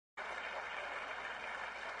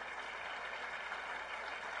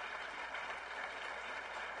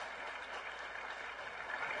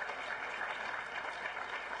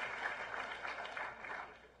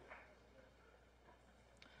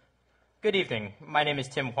Good evening. My name is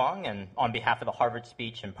Tim Huang, and on behalf of the Harvard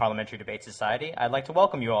Speech and Parliamentary Debate Society, I'd like to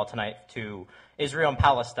welcome you all tonight to Israel and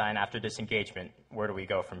Palestine After Disengagement. Where do we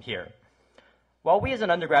go from here? While we as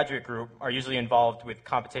an undergraduate group are usually involved with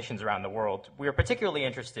competitions around the world, we are particularly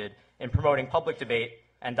interested in promoting public debate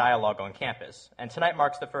and dialogue on campus, and tonight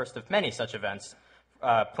marks the first of many such events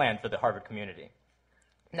planned for the Harvard community.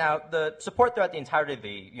 Now, the support throughout the entirety of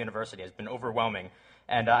the university has been overwhelming,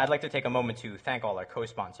 and I'd like to take a moment to thank all our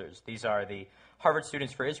co-sponsors. These are the Harvard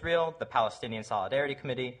Students for Israel, the Palestinian Solidarity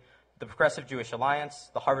Committee, the Progressive Jewish Alliance,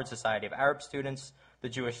 the Harvard Society of Arab Students, the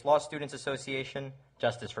Jewish Law Students Association,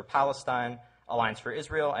 Justice for Palestine, Alliance for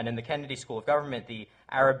Israel, and in the Kennedy School of Government, the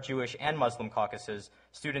Arab, Jewish, and Muslim caucuses,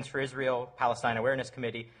 Students for Israel, Palestine Awareness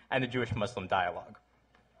Committee, and the Jewish-Muslim Dialogue.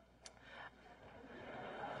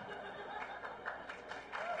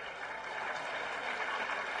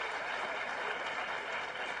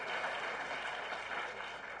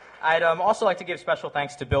 I'd also like to give special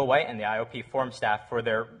thanks to Bill White and the IOP Forum staff for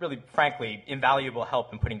their really, frankly, invaluable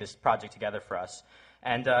help in putting this project together for us.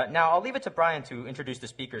 And now I'll leave it to Brian to introduce the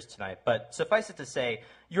speakers tonight, but suffice it to say,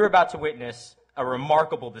 you're about to witness a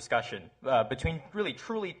remarkable discussion between really,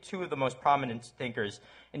 truly two of the most prominent thinkers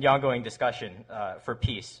in the ongoing discussion for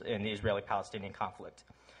peace in the Israeli-Palestinian conflict.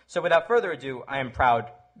 So without further ado, I am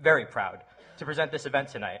proud, very proud, to present this event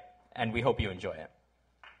tonight, and we hope you enjoy it.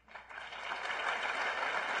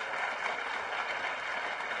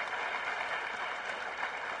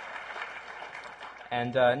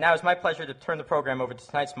 And now it's my pleasure to turn the program over to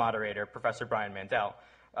tonight's moderator, Professor Brian Mandel.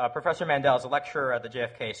 Professor Mandel is a lecturer at the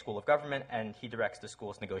JFK School of Government, and he directs the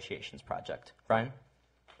school's negotiations project. Brian?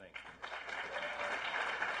 Thanks.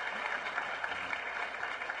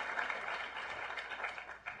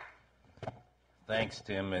 Thanks,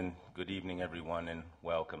 Tim, and good evening, everyone, and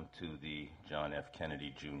welcome to the John F.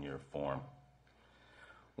 Kennedy Jr. Forum.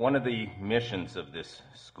 One of the missions of this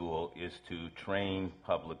school is to train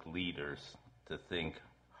public leaders to think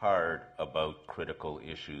hard about critical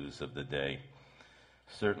issues of the day.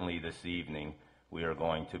 Certainly this evening, we are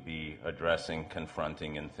going to be addressing,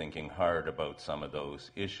 confronting, and thinking hard about some of those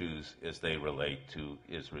issues as they relate to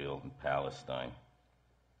Israel and Palestine.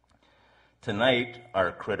 Tonight,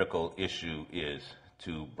 our critical issue is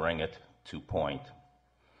to bring it to point.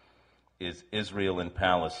 Is Israel and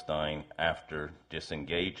Palestine after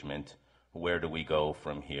disengagement? Where do we go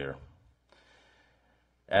from here?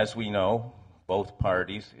 As we know, both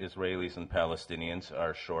parties, Israelis and Palestinians,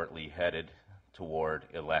 are shortly headed toward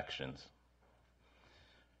elections.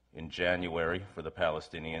 In January for the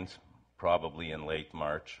Palestinians, probably in late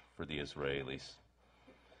March for the Israelis.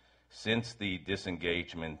 Since the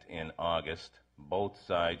disengagement in August, both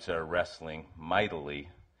sides are wrestling mightily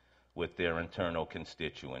with their internal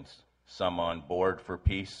constituents. Some on board for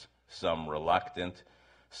peace, some reluctant,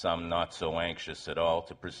 some not so anxious at all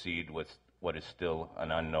to proceed with what is still an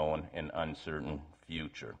unknown and uncertain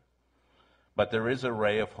future. But there is a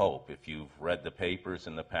ray of hope. If you've read the papers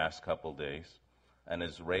in the past couple days, an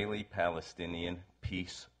Israeli-Palestinian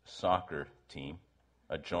peace soccer team,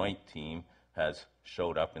 a joint team, has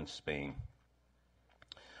showed up in Spain.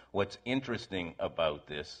 What's interesting about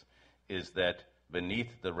this is that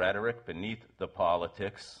beneath the rhetoric, beneath the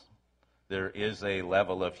politics, there is a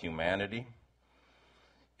level of humanity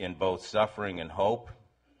in both suffering and hope,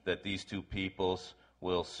 that these two peoples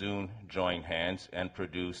will soon join hands and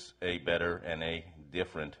produce a better and a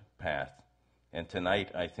different path. And tonight,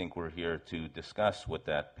 I think we're here to discuss what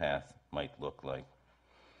that path might look like.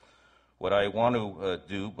 What I want to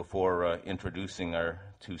do before introducing our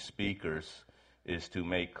two speakers is to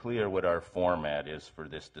make clear what our format is for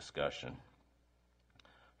this discussion.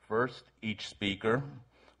 First, each speaker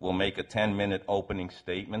will make a 10-minute opening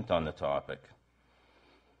statement on the topic.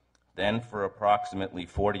 Then, for approximately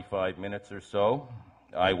 45 minutes or so,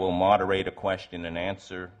 I will moderate a question and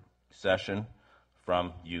answer session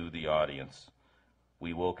from you, the audience.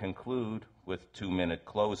 We will conclude with 2-minute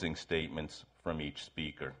closing statements from each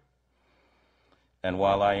speaker. And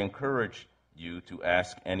while I encourage you to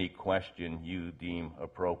ask any question you deem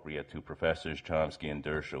appropriate to Professors Chomsky and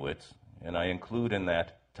Dershowitz, and I include in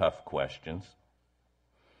that tough questions,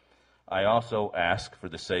 I also ask, for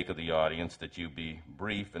the sake of the audience, that you be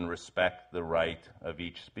brief and respect the right of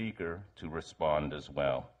each speaker to respond as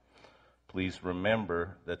well. Please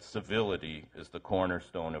remember that civility is the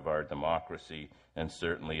cornerstone of our democracy and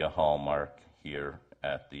certainly a hallmark here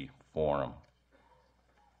at the Forum.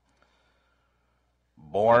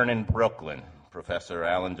 Born in Brooklyn, Professor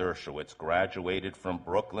Alan Dershowitz graduated from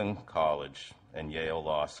Brooklyn College and Yale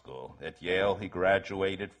Law School. At Yale, he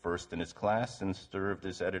graduated first in his class and served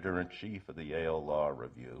as editor-in-chief of the Yale Law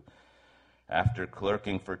Review. After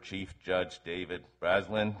clerking for Chief Judge David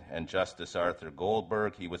Breslin and Justice Arthur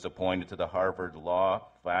Goldberg, he was appointed to the Harvard Law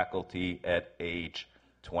faculty at age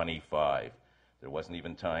 25. There wasn't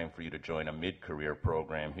even time for you to join a mid-career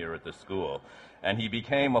program here at the school. And he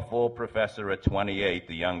became a full professor at 28,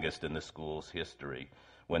 the youngest in the school's history.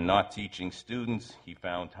 When not teaching students, he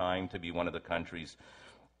found time to be one of the country's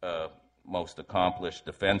most accomplished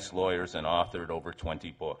defense lawyers and authored over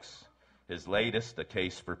 20 books. His latest, A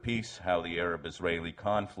Case for Peace, How the Arab-Israeli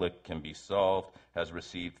Conflict Can Be Solved, has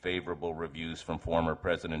received favorable reviews from former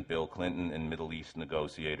President Bill Clinton and Middle East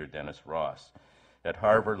negotiator Dennis Ross. At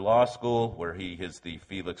Harvard Law School, where he is the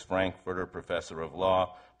Felix Frankfurter Professor of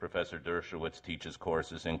Law, Professor Dershowitz teaches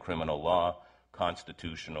courses in criminal law,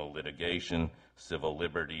 constitutional litigation, civil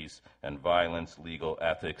liberties and violence, legal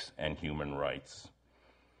ethics, and human rights.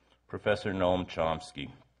 Professor Noam Chomsky.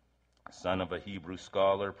 Son of a Hebrew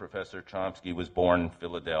scholar, Professor Chomsky was born in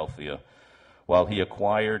Philadelphia. While he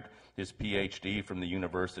acquired his PhD from the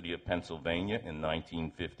University of Pennsylvania in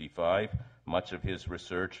 1955, much of his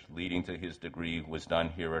research leading to his degree was done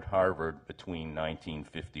here at Harvard between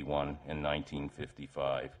 1951 and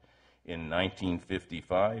 1955. In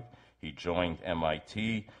 1955, he joined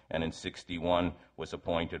MIT and in 1961 was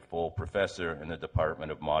appointed full professor in the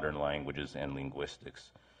Department of Modern Languages and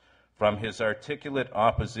Linguistics. From his articulate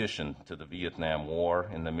opposition to the Vietnam War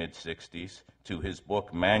in the mid-60s, to his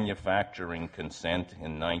book Manufacturing Consent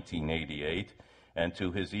in 1988, and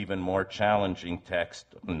to his even more challenging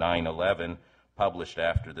text, 9/11, published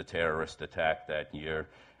after the terrorist attack that year,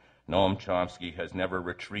 Noam Chomsky has never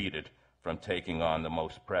retreated from taking on the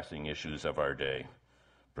most pressing issues of our day.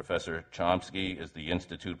 Professor Chomsky is the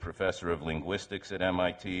Institute Professor of Linguistics at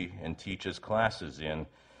MIT and teaches classes in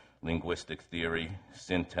linguistic theory,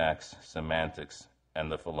 syntax, semantics,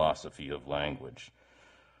 and the philosophy of language.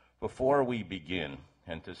 Before we begin,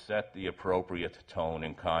 and to set the appropriate tone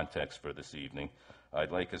and context for this evening,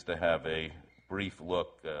 I'd like us to have a brief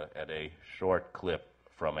look at a short clip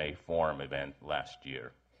from a forum event last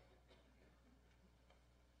year.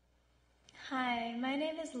 Hi, my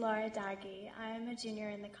name is Laura Daggy. I'm a junior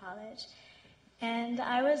in the college, and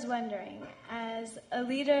I was wondering, as a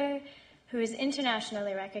leader who is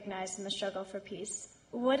internationally recognized in the struggle for peace,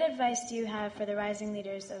 what advice do you have for the rising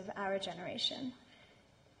leaders of our generation?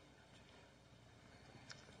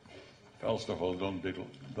 First of all,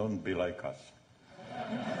 don't be like us.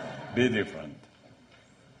 Be different.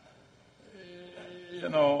 You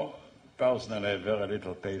know, personally, I have very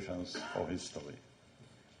little patience for history.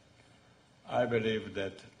 I believe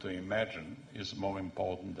that to imagine is more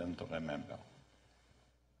important than to remember.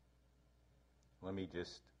 Let me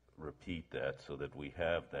just repeat that so that we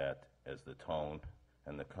have that as the tone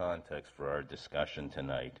and the context for our discussion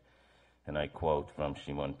tonight. And I quote from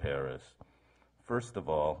Shimon Peres, "First of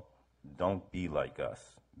all, don't be like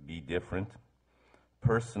us. Be different.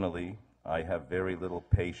 Personally, I have very little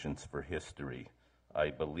patience for history.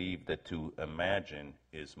 I believe that to imagine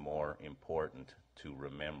is more important to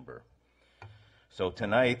remember." So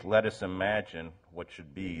tonight, let us imagine what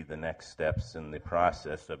should be the next steps in the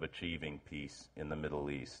process of achieving peace in the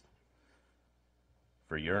Middle East.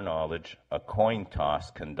 For your knowledge, a coin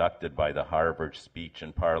toss conducted by the Harvard Speech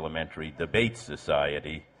and Parliamentary Debate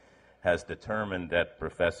Society has determined that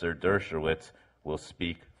Professor Dershowitz will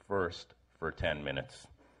speak first for 10 minutes.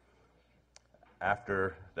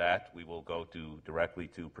 After that, we will go directly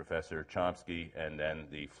to Professor Chomsky, and then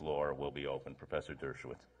the floor will be open. Professor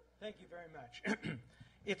Dershowitz. Thank you very much.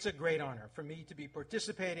 It's a great honor for me to be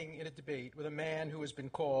participating in a debate with a man who has been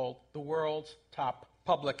called the world's top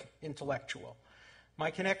public intellectual. My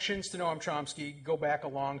connections to Noam Chomsky go back a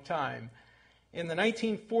long time. In the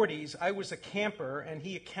 1940s, I was a camper and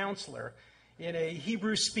he a counselor in a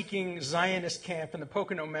Hebrew-speaking Zionist camp in the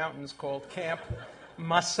Pocono Mountains called Camp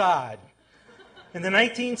Masad. In the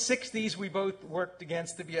 1960s, we both worked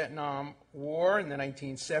against the Vietnam War. In the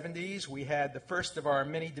 1970s, we had the first of our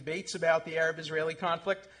many debates about the Arab-Israeli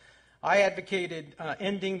conflict. I advocated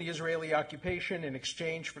ending the Israeli occupation in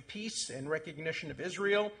exchange for peace and recognition of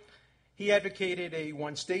Israel. He advocated a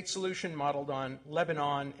one-state solution modeled on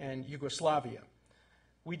Lebanon and Yugoslavia.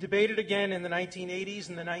 We debated again in the 1980s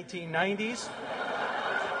and the 1990s.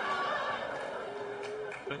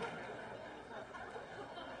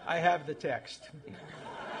 I have the text.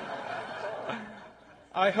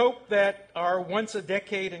 I hope that our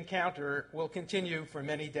once-a-decade encounter will continue for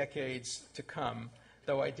many decades to come,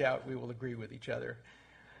 though I doubt we will agree with each other.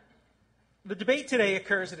 The debate today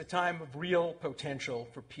occurs at a time of real potential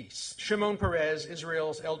for peace. Shimon Peres,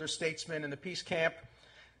 Israel's elder statesman in the peace camp,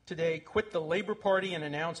 today quit the Labor Party and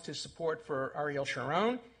announced his support for Ariel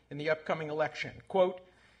Sharon in the upcoming election. Quote,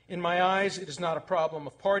 In my eyes, it is not a problem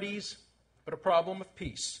of parties, but a problem of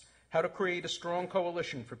peace, how to create a strong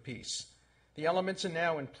coalition for peace. The elements are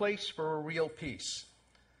now in place for a real peace.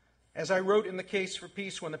 As I wrote in the Case for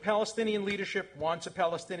Peace, when the Palestinian leadership wants a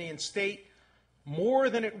Palestinian state, more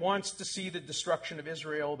than it wants to see the destruction of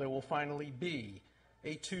Israel, there will finally be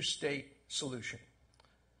a two-state solution.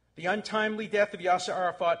 The untimely death of Yasser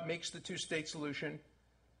Arafat makes the two-state solution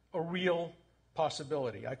a real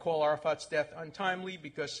possibility. I call Arafat's death untimely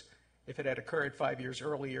because if it had occurred 5 years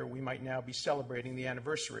earlier, we might now be celebrating the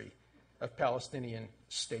anniversary of Palestinian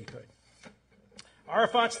statehood.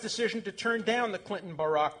 Arafat's decision to turn down the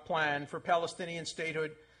Clinton-Barak plan for Palestinian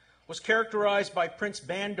statehood was characterized by Prince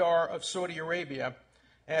Bandar of Saudi Arabia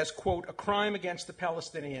as, quote, a crime against the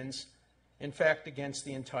Palestinians, in fact, against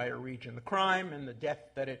the entire region. The crime and the death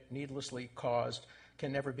that it needlessly caused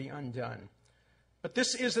can never be undone. But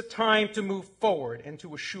this is a time to move forward and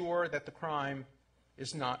to assure that the crime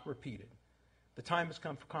is not repeated. The time has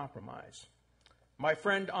come for compromise. My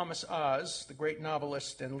friend Amos Oz, the great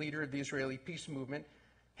novelist and leader of the Israeli peace movement,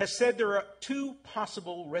 has said there are two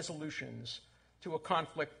possible resolutions to a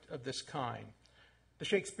conflict of this kind: the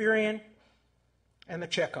Shakespearean and the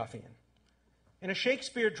Chekhovian. In a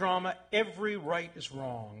Shakespeare drama, every right is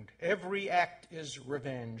wronged, every act is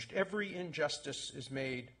revenged, every injustice is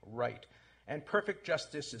made right, and perfect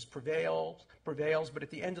justice prevails, but at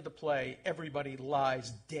the end of the play, everybody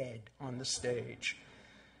lies dead on the stage.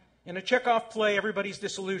 In a Chekhov play, everybody's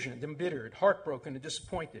disillusioned, embittered, heartbroken, and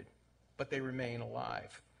disappointed, but they remain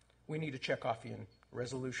alive. We need a Chekhovian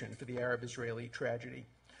resolution for the Arab-Israeli tragedy.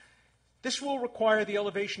 This will require the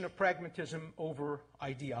elevation of pragmatism over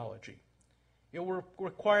ideology. It will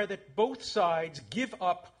require that both sides give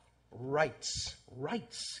up rights.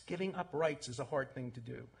 Giving up rights is a hard thing to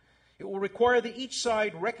do. It will require that each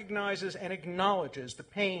side recognizes and acknowledges the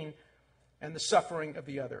pain and the suffering of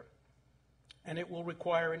the other. And it will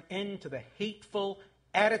require an end to the hateful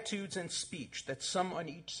attitudes and speech that some on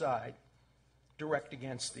each side direct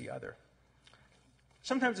against the other.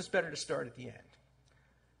 Sometimes it's better to start at the end.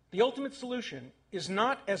 The ultimate solution is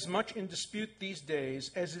not as much in dispute these days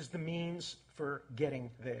as is the means for getting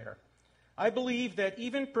there. I believe that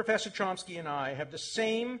even Professor Chomsky and I have the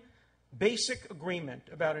same basic agreement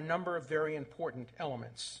about a number of very important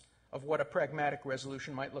elements of what a pragmatic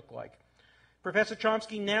resolution might look like. Professor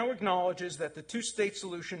Chomsky now acknowledges that the two-state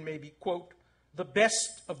solution may be, quote, the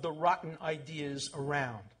best of the rotten ideas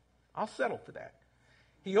around. I'll settle for that.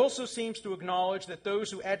 He also seems to acknowledge that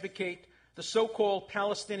those who advocate the so-called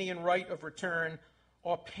Palestinian right of return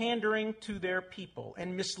are pandering to their people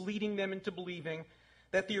and misleading them into believing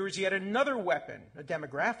that there is yet another weapon, a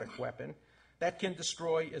demographic weapon, that can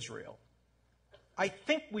destroy Israel. I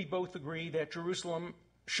think we both agree that Jerusalem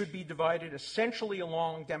should be divided essentially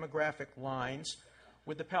along demographic lines,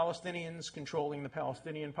 with the Palestinians controlling the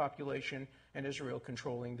Palestinian population and Israel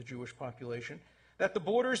controlling the Jewish population, that the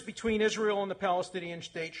borders between Israel and the Palestinian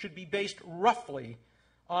state should be based roughly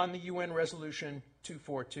on the UN Resolution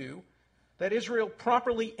 242, that Israel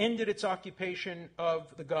properly ended its occupation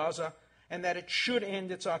of the Gaza, and that it should end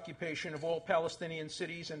its occupation of all Palestinian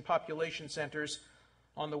cities and population centers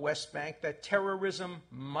on the West Bank, that terrorism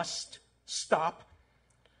must stop,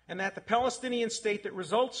 and that the Palestinian state that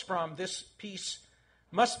results from this peace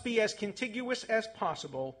must be as contiguous as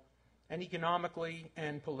possible and economically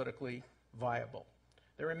and politically viable.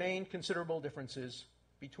 There remain considerable differences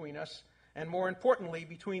between us, and more importantly,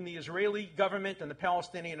 between the Israeli government and the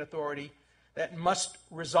Palestinian Authority, that must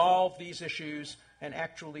resolve these issues and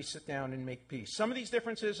actually sit down and make peace. Some of these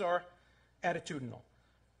differences are attitudinal.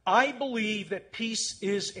 I believe that peace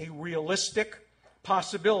is a realistic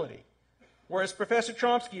possibility, whereas Professor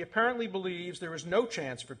Chomsky apparently believes there is no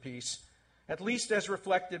chance for peace, at least as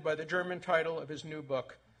reflected by the German title of his new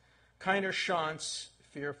book, Keine Chance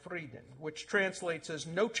für Frieden, which translates as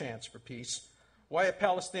No Chance for Peace, Why a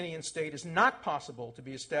Palestinian State is Not Possible to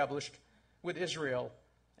be Established with Israel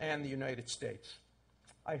and the United States.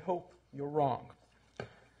 I hope you're wrong.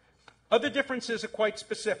 Other differences are quite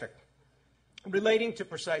specific, relating to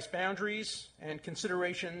precise boundaries and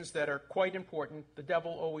considerations that are quite important, the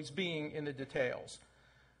devil always being in the details.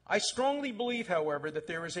 I strongly believe, however, that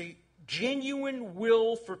there is a genuine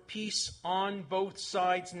will for peace on both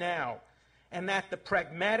sides now, and that the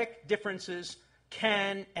pragmatic differences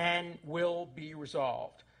can and will be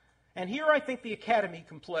resolved. And here I think the Academy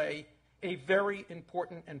can play a very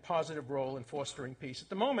important and positive role in fostering peace. At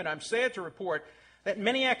the moment, I'm sad to report that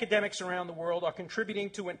many academics around the world are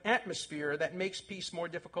contributing to an atmosphere that makes peace more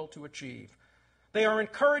difficult to achieve. They are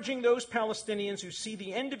encouraging those Palestinians who see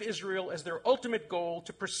the end of Israel as their ultimate goal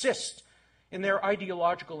to persist in their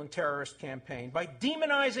ideological and terrorist campaign. By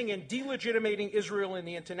demonizing and delegitimating Israel in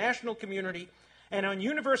the international community and on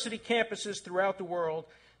university campuses throughout the world,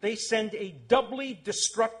 they send a doubly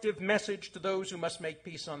destructive message to those who must make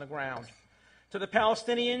peace on the ground. To the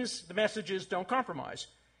Palestinians, the message is don't compromise.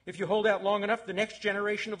 If you hold out long enough, the next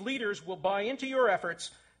generation of leaders will buy into your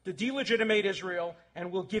efforts to delegitimate Israel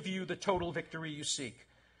and will give you the total victory you seek.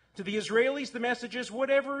 To the Israelis, the message is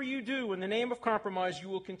whatever you do in the name of compromise, you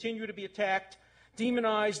will continue to be attacked,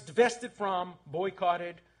 demonized, divested from,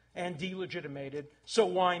 boycotted, and delegitimated. So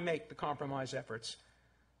why make the compromise efforts?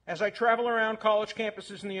 As I travel around college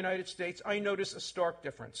campuses in the United States, I notice a stark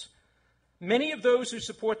difference. Many of those who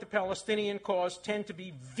support the Palestinian cause tend to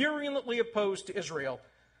be virulently opposed to Israel,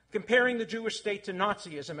 comparing the Jewish state to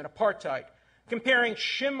Nazism and apartheid, comparing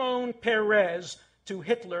Shimon Peres to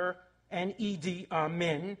Hitler and Idi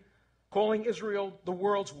Amin, calling Israel the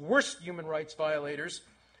world's worst human rights violators,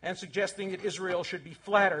 and suggesting that Israel should be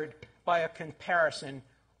flattered by a comparison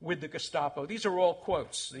with the Gestapo. These are all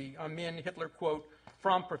quotes, the Amin-Hitler quote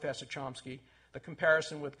from Professor Chomsky, the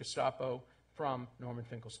comparison with Gestapo from Norman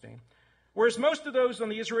Finkelstein. Whereas most of those on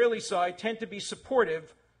the Israeli side tend to be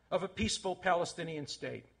supportive of a peaceful Palestinian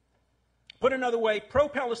state. Put another way,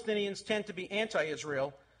 pro-Palestinians tend to be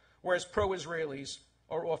anti-Israel, whereas pro-Israelis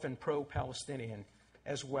are often pro-Palestinian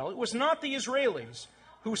as well. It was not the Israelis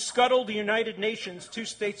who scuttled the United Nations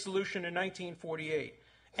two-state solution in 1948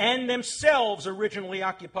 and themselves originally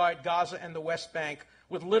occupied Gaza and the West Bank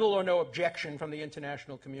with little or no objection from the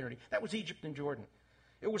international community. That was Egypt and Jordan.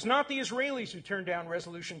 It was not the Israelis who turned down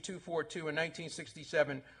Resolution 242 in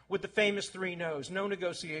 1967 with the famous three no's: no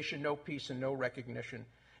negotiation, no peace, and no recognition.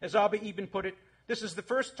 As Abba Eban put it, this is the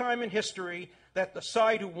first time in history that the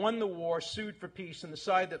side who won the war sued for peace and the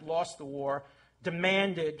side that lost the war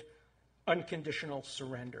demanded unconditional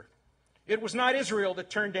surrender. It was not Israel that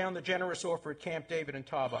turned down the generous offer at Camp David and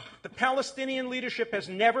Taba. The Palestinian leadership has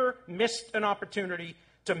never missed an opportunity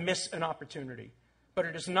to miss an opportunity, but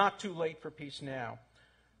it is not too late for peace now.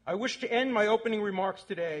 I wish to end my opening remarks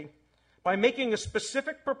today by making a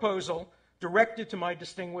specific proposal directed to my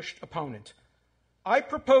distinguished opponent. I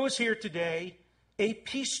propose here today a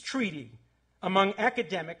peace treaty among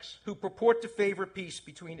academics who purport to favor peace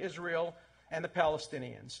between Israel and the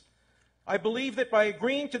Palestinians. I believe that by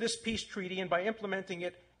agreeing to this peace treaty and by implementing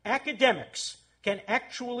it, academics can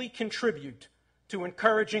actually contribute to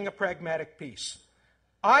encouraging a pragmatic peace.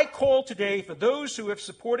 I call today for those who have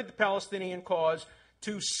supported the Palestinian cause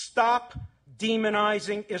to stop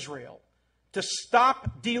demonizing Israel, to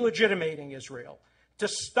stop delegitimating Israel, to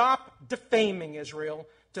stop defaming Israel,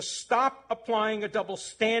 to stop applying a double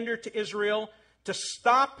standard to Israel, to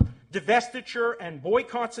stop divestiture and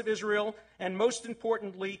boycotts of Israel, and most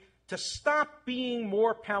importantly, to stop being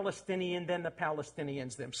more Palestinian than the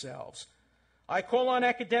Palestinians themselves. I call on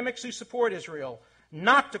academics who support Israel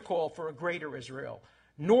not to call for a greater Israel,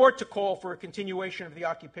 nor to call for a continuation of the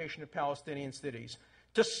occupation of Palestinian cities,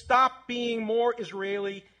 to stop being more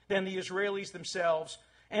Israeli than the Israelis themselves,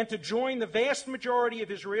 and to join the vast majority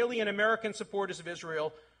of Israeli and American supporters of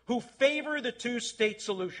Israel who favor the two-state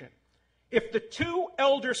solution. If the two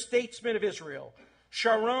elder statesmen of Israel,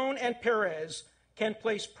 Sharon and Peres, can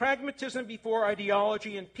place pragmatism before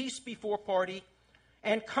ideology and peace before party,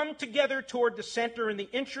 and come together toward the center in the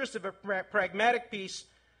interest of a pragmatic peace,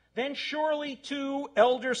 then surely two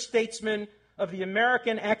elder statesmen of the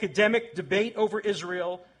American academic debate over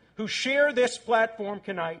Israel who share this platform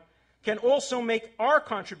tonight can also make our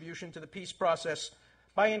contribution to the peace process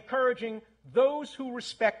by encouraging those who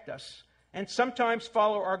respect us and sometimes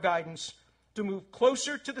follow our guidance to move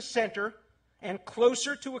closer to the center and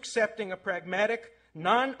closer to accepting a pragmatic,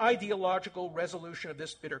 non-ideological resolution of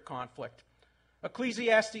this bitter conflict.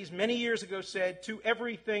 Ecclesiastes many years ago said, "To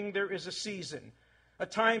everything there is a season, a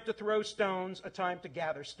time to throw stones, a time to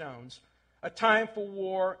gather stones, a time for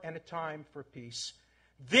war and a time for peace."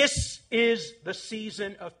 This is the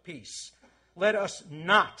season of peace. Let us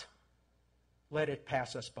not let it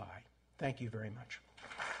pass us by. Thank you very much.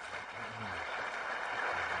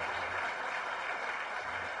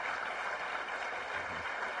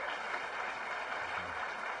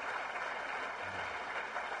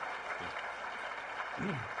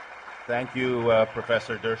 Thank you,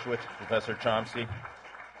 Professor Dershowitz, Professor Chomsky.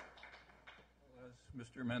 As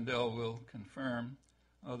Mr. Mandel will confirm,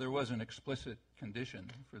 there was an explicit condition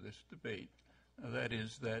for this debate. That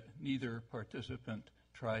is that neither participant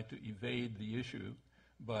tried to evade the issue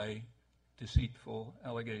by deceitful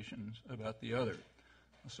allegations about the other.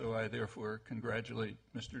 So I therefore congratulate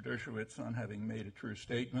Mr. Dershowitz on having made a true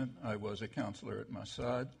statement. I was a counselor at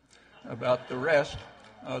Mossad. About the rest,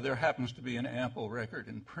 there happens to be an ample record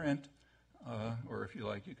in print. or if you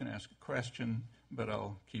like, you can ask a question, but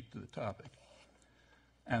I'll keep to the topic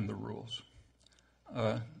and the rules.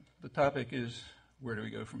 The topic is, where do we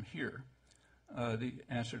go from here? The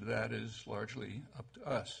answer to that is largely up to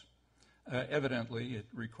us. Evidently, it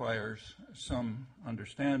requires some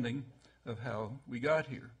understanding of how we got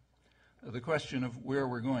here. The question of where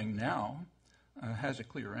we're going now has a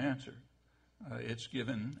clear answer. It's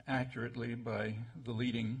given accurately by the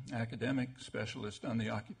leading academic specialist on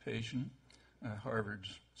the occupation,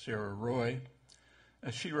 Harvard's Sarah Roy.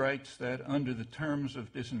 She writes that under the terms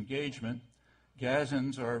of disengagement,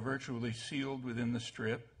 Gazans are virtually sealed within the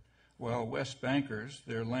Strip, while West Bankers,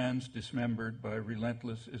 their lands dismembered by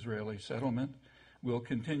relentless Israeli settlement, will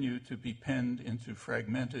continue to be penned into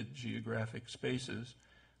fragmented geographic spaces,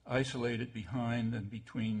 isolated behind and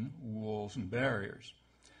between walls and barriers.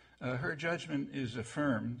 Her judgment is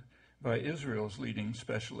affirmed by Israel's leading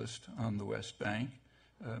specialist on the West Bank,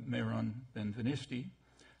 Meron Benvenisti,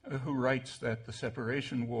 who writes that the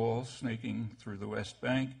separation wall snaking through the West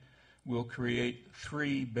Bank will create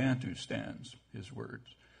 3 Bantustans, his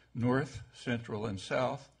words, north, central, and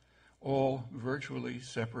south, all virtually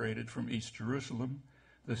separated from East Jerusalem,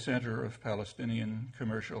 the center of Palestinian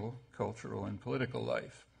commercial, cultural, and political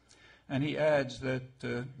life. And he adds that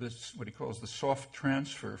this, what he calls the soft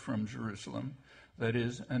transfer from Jerusalem, that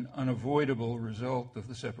is, an unavoidable result of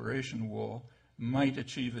the separation wall, might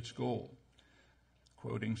achieve its goal.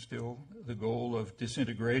 Quoting still, the goal of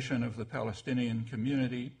disintegration of the Palestinian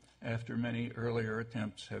community after many earlier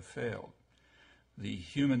attempts have failed. The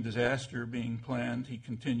human disaster being planned, he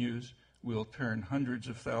continues, will turn hundreds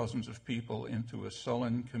of thousands of people into a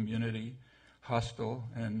sullen community, hostile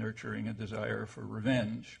and nurturing a desire for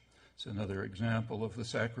revenge. It's another example of the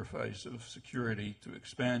sacrifice of security to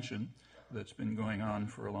expansion that's been going on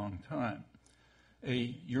for a long time.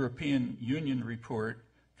 A European Union report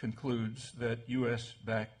concludes that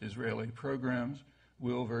U.S.-backed Israeli programs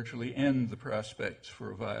will virtually end the prospects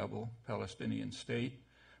for a viable Palestinian state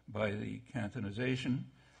by the cantonization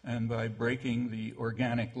and by breaking the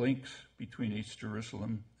organic links between East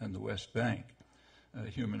Jerusalem and the West Bank.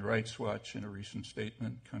 Human Rights Watch, in a recent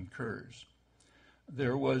statement, concurs.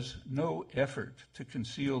 There was no effort to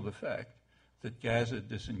conceal the fact that Gaza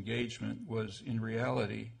disengagement was in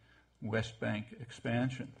reality West Bank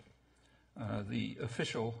expansion. The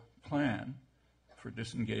official plan for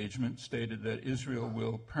disengagement stated that Israel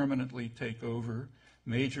will permanently take over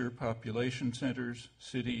major population centers,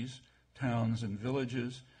 cities, towns, and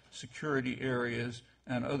villages, security areas,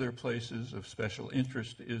 and other places of special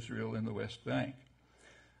interest to Israel in the West Bank.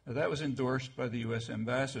 That was endorsed by the U.S.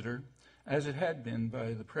 ambassador, as it had been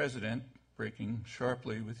by the president, breaking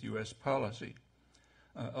sharply with U.S. policy.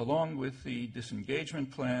 Along with the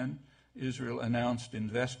disengagement plan, Israel announced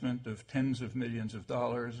investment of tens of millions of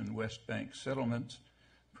dollars in West Bank settlements.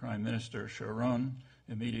 Prime Minister Sharon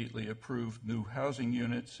immediately approved new housing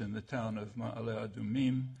units in the town of Ma'ale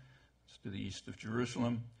Adumim, to the east of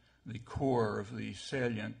Jerusalem, the core of the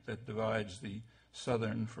salient that divides the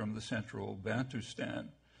southern from the central Bantustan,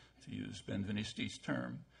 to use Benvenisti's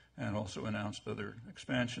term, and also announced other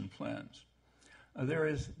expansion plans. There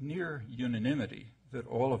is near unanimity that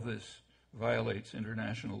all of this violates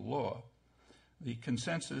international law. The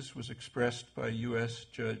consensus was expressed by U.S.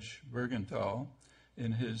 Judge Bergenthal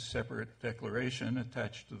in his separate declaration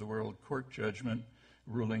attached to the World Court judgment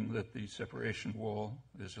ruling that the separation wall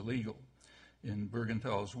is illegal. In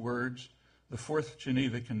Bergenthal's words, the Fourth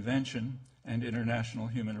Geneva Convention and international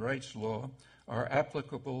human rights law are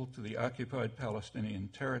applicable to the occupied Palestinian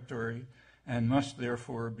territory and must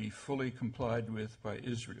therefore be fully complied with by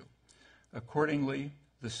Israel. Accordingly,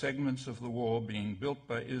 the segments of the wall being built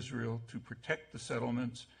by Israel to protect the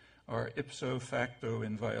settlements are ipso facto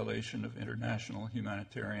in violation of international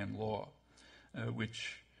humanitarian law,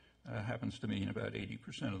 which happens to mean about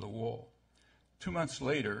 80% of the wall. 2 months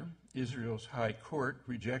later, Israel's High Court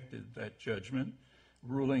rejected that judgment,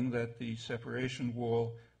 ruling that the separation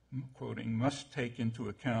wall, quoting, must take into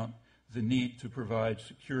account the need to provide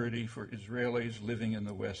security for Israelis living in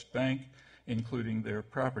the West Bank, including their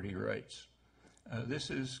property rights. This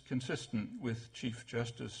is consistent with Chief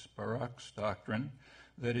Justice Barak's doctrine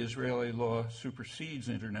that Israeli law supersedes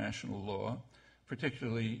international law,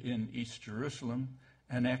 particularly in East Jerusalem,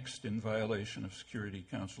 annexed in violation of Security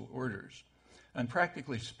Council orders. And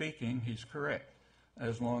practically speaking, he's correct,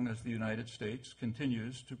 as long as the United States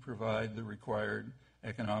continues to provide the required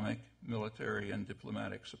economic, military, and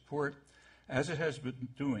diplomatic support, as it has been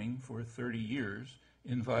doing for 30 years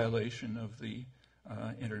in violation of the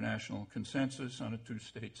international consensus on a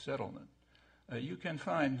two-state settlement. You can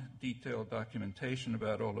find detailed documentation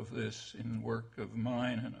about all of this in work of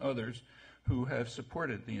mine and others who have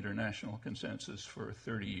supported the international consensus for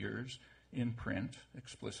 30 years in print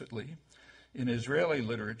explicitly. In Israeli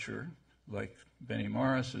literature, like Benny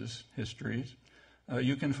Morris's histories,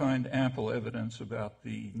 you can find ample evidence about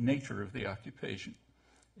the nature of the occupation.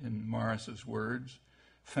 In Morris's words,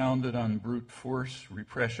 founded on brute force,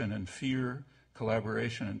 repression and fear,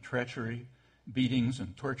 collaboration and treachery, beatings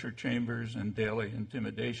and torture chambers, and daily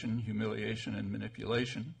intimidation, humiliation, and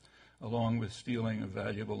manipulation, along with stealing of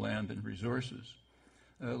valuable land and resources.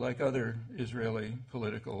 Like other Israeli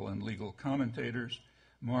political and legal commentators,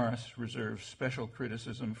 Morris reserves special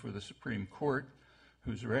criticism for the Supreme Court,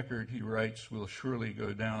 whose record, he writes, will surely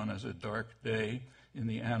go down as a dark day in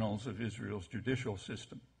the annals of Israel's judicial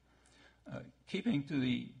system. Keeping to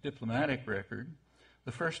the diplomatic record,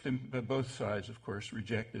 both sides, of course,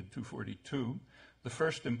 rejected 242. The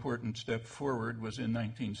first important step forward was in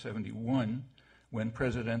 1971, when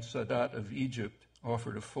President Sadat of Egypt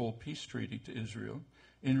offered a full peace treaty to Israel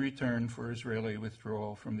in return for Israeli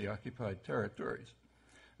withdrawal from the occupied territories.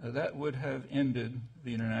 That would have ended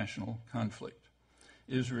the international conflict.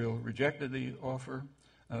 Israel rejected the offer,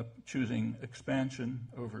 choosing expansion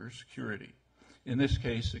over security. In this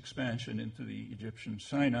case, expansion into the Egyptian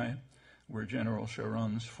Sinai, where General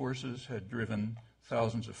Sharon's forces had driven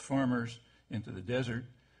thousands of farmers into the desert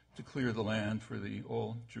to clear the land for the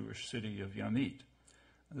all-Jewish city of Yamit.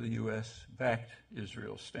 The U.S. backed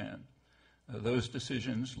Israel's stand. Those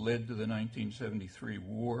decisions led to the 1973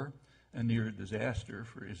 war, a near disaster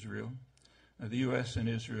for Israel. The U.S. and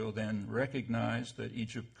Israel then recognized that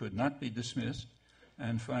Egypt could not be dismissed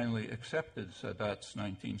and finally accepted Sadat's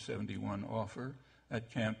 1971 offer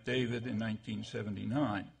at Camp David in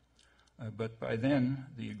 1979. But by then,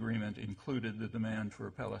 the agreement included the demand for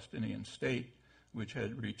a Palestinian state, which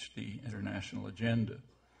had reached the international agenda.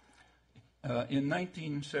 In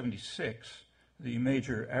 1976, the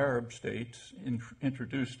major Arab states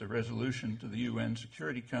introduced a resolution to the UN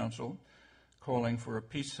Security Council calling for a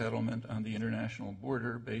peace settlement on the international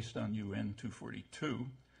border based on UN 242,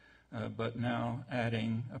 but now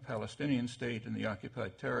adding a Palestinian state in the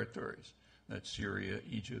occupied territories. That's Syria,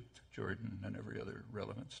 Egypt, Jordan, and every other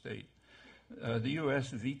relevant state. The U.S.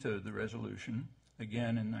 vetoed the resolution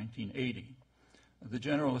again in 1980. The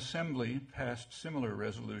General Assembly passed similar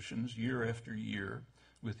resolutions year after year,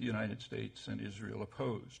 with the United States and Israel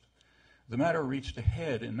opposed. The matter reached a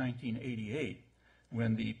head in 1988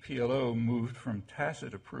 when the PLO moved from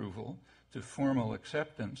tacit approval to formal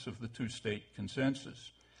acceptance of the two-state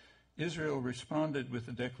consensus. Israel responded with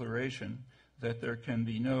a declaration that there can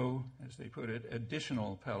be no, as they put it,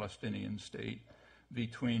 additional Palestinian state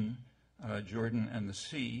between Jordan and the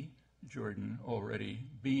sea, Jordan already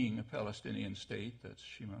being a Palestinian state, that's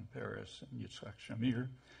Shimon Peres and Yitzhak Shamir,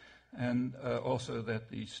 and also that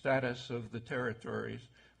the status of the territories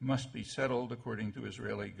must be settled according to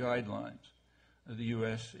Israeli guidelines. The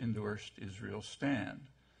U.S. endorsed Israel's stand.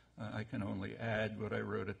 I can only add what I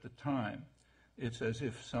wrote at the time. It's as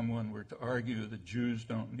if someone were to argue that Jews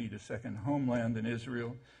don't need a second homeland in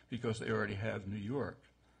Israel because they already have New York.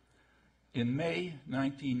 In May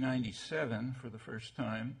 1997, for the first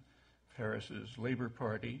time, Peres's Labor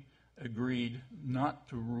Party agreed not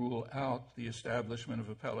to rule out the establishment of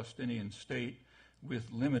a Palestinian state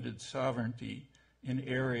with limited sovereignty in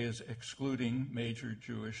areas excluding major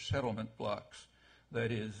Jewish settlement blocks,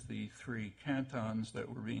 that is, the 3 cantons that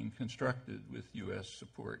were being constructed with U.S.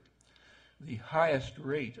 support. The highest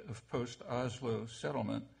rate of post-Oslo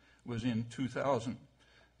settlement was in 2000,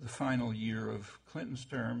 the final year of Clinton's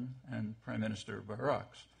term and Prime Minister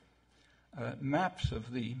Barak's. Maps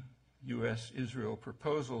of the U.S.-Israel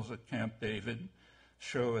proposals at Camp David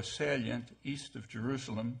show a salient east of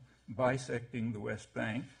Jerusalem bisecting the West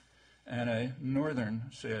Bank and a northern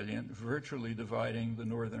salient virtually dividing the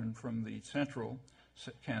northern from the central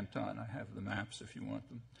canton. I have the maps if you want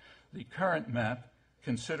them. The current map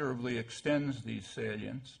considerably extends these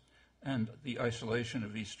salients and the isolation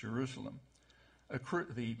of East Jerusalem.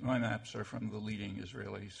 My maps are from the leading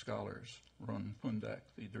Israeli scholars, Ron Pundak,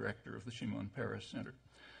 the director of the Shimon Peres Center.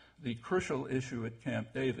 The crucial issue at Camp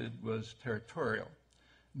David was territorial,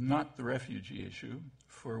 not the refugee issue,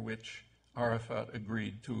 for which Arafat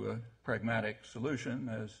agreed to a pragmatic solution,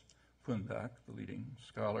 as Pundak, the leading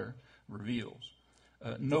scholar, reveals.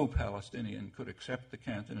 No Palestinian could accept the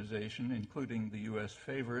cantonization, including the U.S.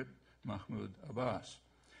 favorite, Mahmoud Abbas.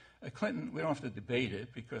 Clinton, we don't have to debate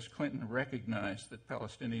it, because Clinton recognized that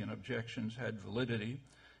Palestinian objections had validity,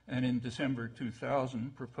 and in December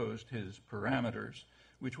 2000 proposed his parameters,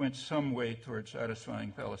 which went some way toward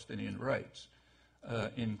satisfying Palestinian rights.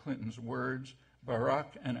 In Clinton's words,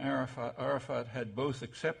 Barak and Arafat had both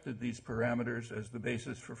accepted these parameters as the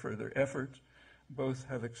basis for further efforts. Both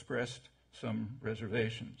have expressed some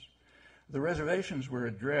reservations. The reservations were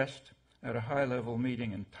addressed at a high-level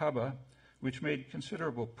meeting in Taba, which made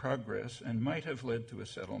considerable progress and might have led to a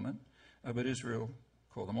settlement, but Israel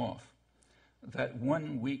called them off. That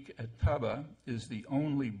 1 week at Taba is the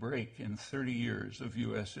only break in 30 years of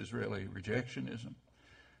U.S. Israeli rejectionism.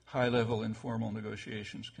 High-level informal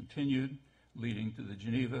negotiations continued, leading to the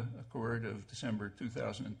Geneva Accord of December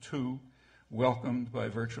 2002, welcomed by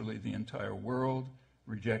virtually the entire world,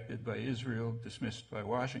 rejected by Israel, dismissed by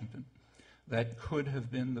Washington. That could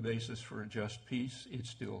have been the basis for a just peace. It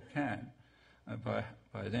still can. By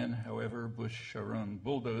then, however, Bush-Sharon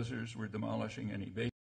bulldozers were demolishing any basis